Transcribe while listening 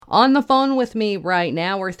On the phone with me right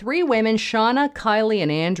now are three women, Shauna, Kylie,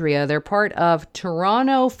 and Andrea. They're part of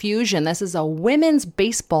Toronto Fusion. This is a women's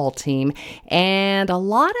baseball team, and a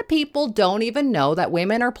lot of people don't even know that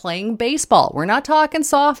women are playing baseball. We're not talking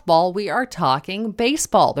softball, we are talking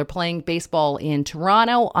baseball. They're playing baseball in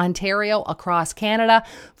Toronto, Ontario, across Canada.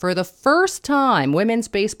 For the first time, women's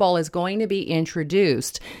baseball is going to be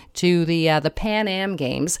introduced to the Pan Am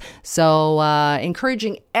Games. So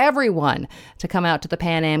encouraging everyone to come out to the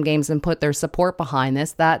Pan Am Games and put their support behind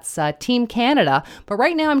this. That's Team Canada. But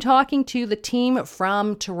right now I'm talking to the team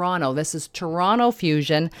from Toronto. This is Toronto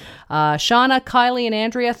Fusion. Shauna, Kylie, and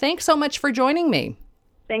Andrea, thanks so much for joining me.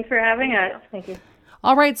 Thanks for having us. Thank you.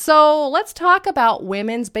 All right, so let's talk about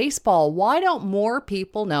women's baseball. Why don't more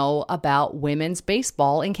people know about women's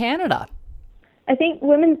baseball in Canada? I think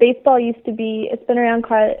women's baseball it's been around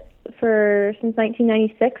since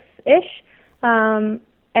 1996-ish.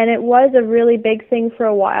 And it was a really big thing for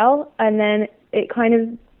a while, and then it kind of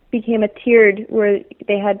became a tiered where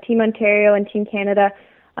they had Team Ontario and Team Canada,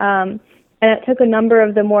 and it took a number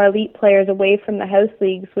of the more elite players away from the house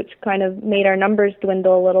leagues, which kind of made our numbers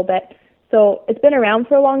dwindle a little bit. So it's been around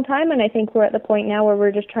for a long time, and I think we're at the point now where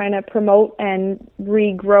we're just trying to promote and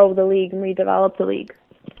regrow the league and redevelop the league.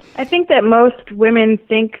 I think that most women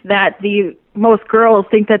think that most girls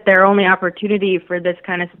think that their only opportunity for this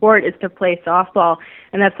kind of sport is to play softball,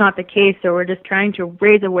 and that's not the case. So we're just trying to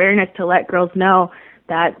raise awareness to let girls know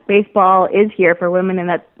that baseball is here for women and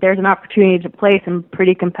that there's an opportunity to play some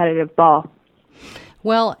pretty competitive ball.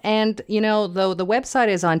 Well, and, the website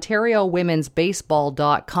is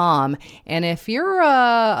OntarioWomen'sBaseball.com. And if you're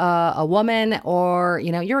a woman or,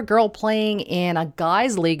 you're a girl playing in a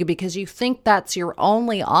guys league because you think that's your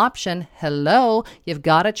only option, you've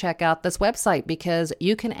got to check out this website because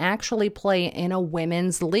you can actually play in a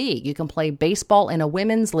women's league. You can play baseball in a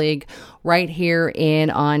women's league right here in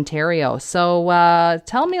Ontario. So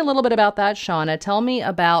tell me a little bit about that, Shauna. Tell me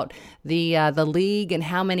about the league and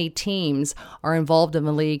how many teams are involved in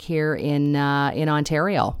the league here in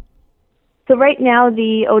Ontario. So right now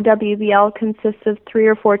the OWBL consists of 3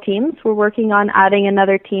 or 4 teams. We're working on adding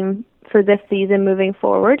another team for this season moving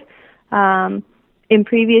forward. In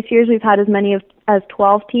previous years we've had as many as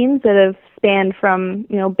 12 teams that have spanned from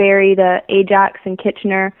Barrie to Ajax and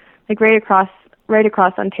Kitchener, like right across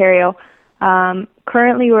Ontario.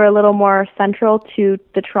 Currently we're a little more central to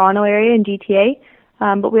the Toronto area and GTA.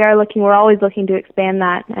 But we're always looking to expand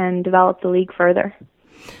that and develop the league further.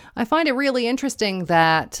 I find it really interesting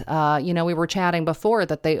that, we were chatting before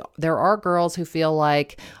that there are girls who feel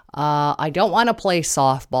like, I don't want to play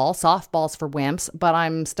softball. Softball's for wimps, but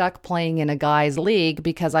I'm stuck playing in a guys league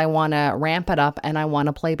because I want to ramp it up and I want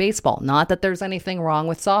to play baseball. Not that there's anything wrong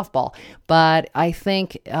with softball, but I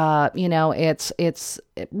think, it's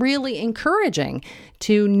really encouraging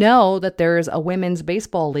to know that there's a women's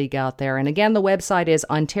baseball league out there. And again, the website is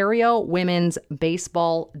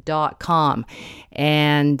OntarioWomen'sBaseball.com.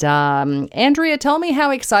 And Andrea, tell me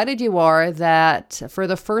how excited you are that for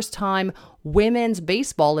the first time, women's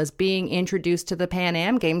baseball is being introduced to the Pan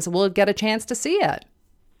Am Games. We'll get a chance to see it.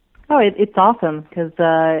 Oh, it's awesome because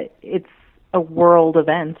it's a world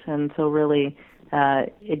event, and so really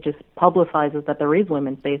it just publicizes that there is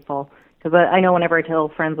women's baseball. Because I know whenever I tell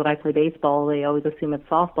friends that I play baseball, they always assume it's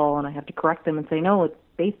softball, and I have to correct them and say, no, it's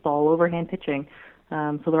baseball, overhand pitching.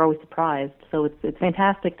 So they're always surprised. So it's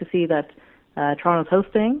fantastic to see that Toronto's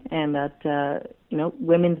hosting and that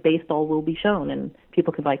women's baseball will be shown, and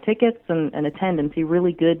people can buy tickets and attend and see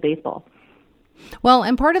really good baseball. Well,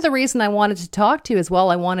 and part of the reason I wanted to talk to you as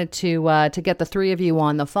well, I wanted to get the three of you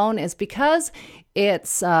on the phone, is because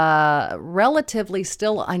it's relatively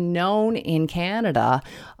still unknown in Canada.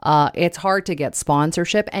 It's hard to get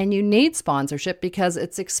sponsorship, and you need sponsorship because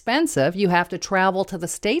it's expensive. You have to travel to the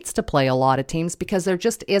States to play a lot of teams because there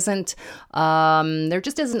just isn't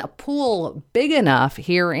a pool big enough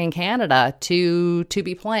here in Canada to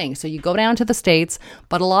be playing. So you go down to the States,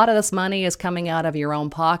 but a lot of this money is coming out of your own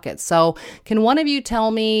pocket. So can one of you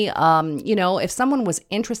tell me, if someone was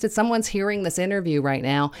interested, someone's hearing this interview right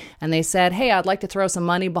now, and they said, hey, I'd like to throw some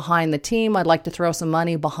money behind the team. I'd like to throw some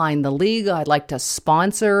money behind the league. I'd like to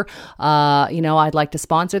sponsor, I'd like to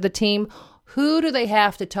sponsor the team. Who do they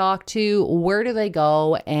have to talk to? Where do they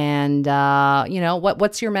go? And,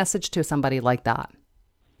 what's your message to somebody like that?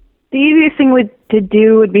 The easiest thing to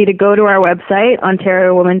do would be to go to our website,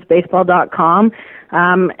 OntarioWomen'sBaseball.com,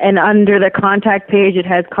 and under the contact page, it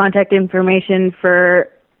has contact information for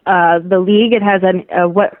the league. It has an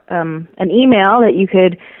email that you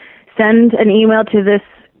could send an email to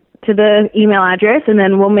to the email address, and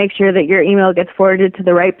then we'll make sure that your email gets forwarded to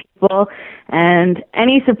the right people. And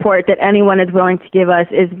any support that anyone is willing to give us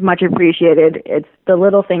is much appreciated. It's the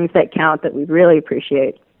little things that count that we really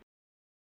appreciate.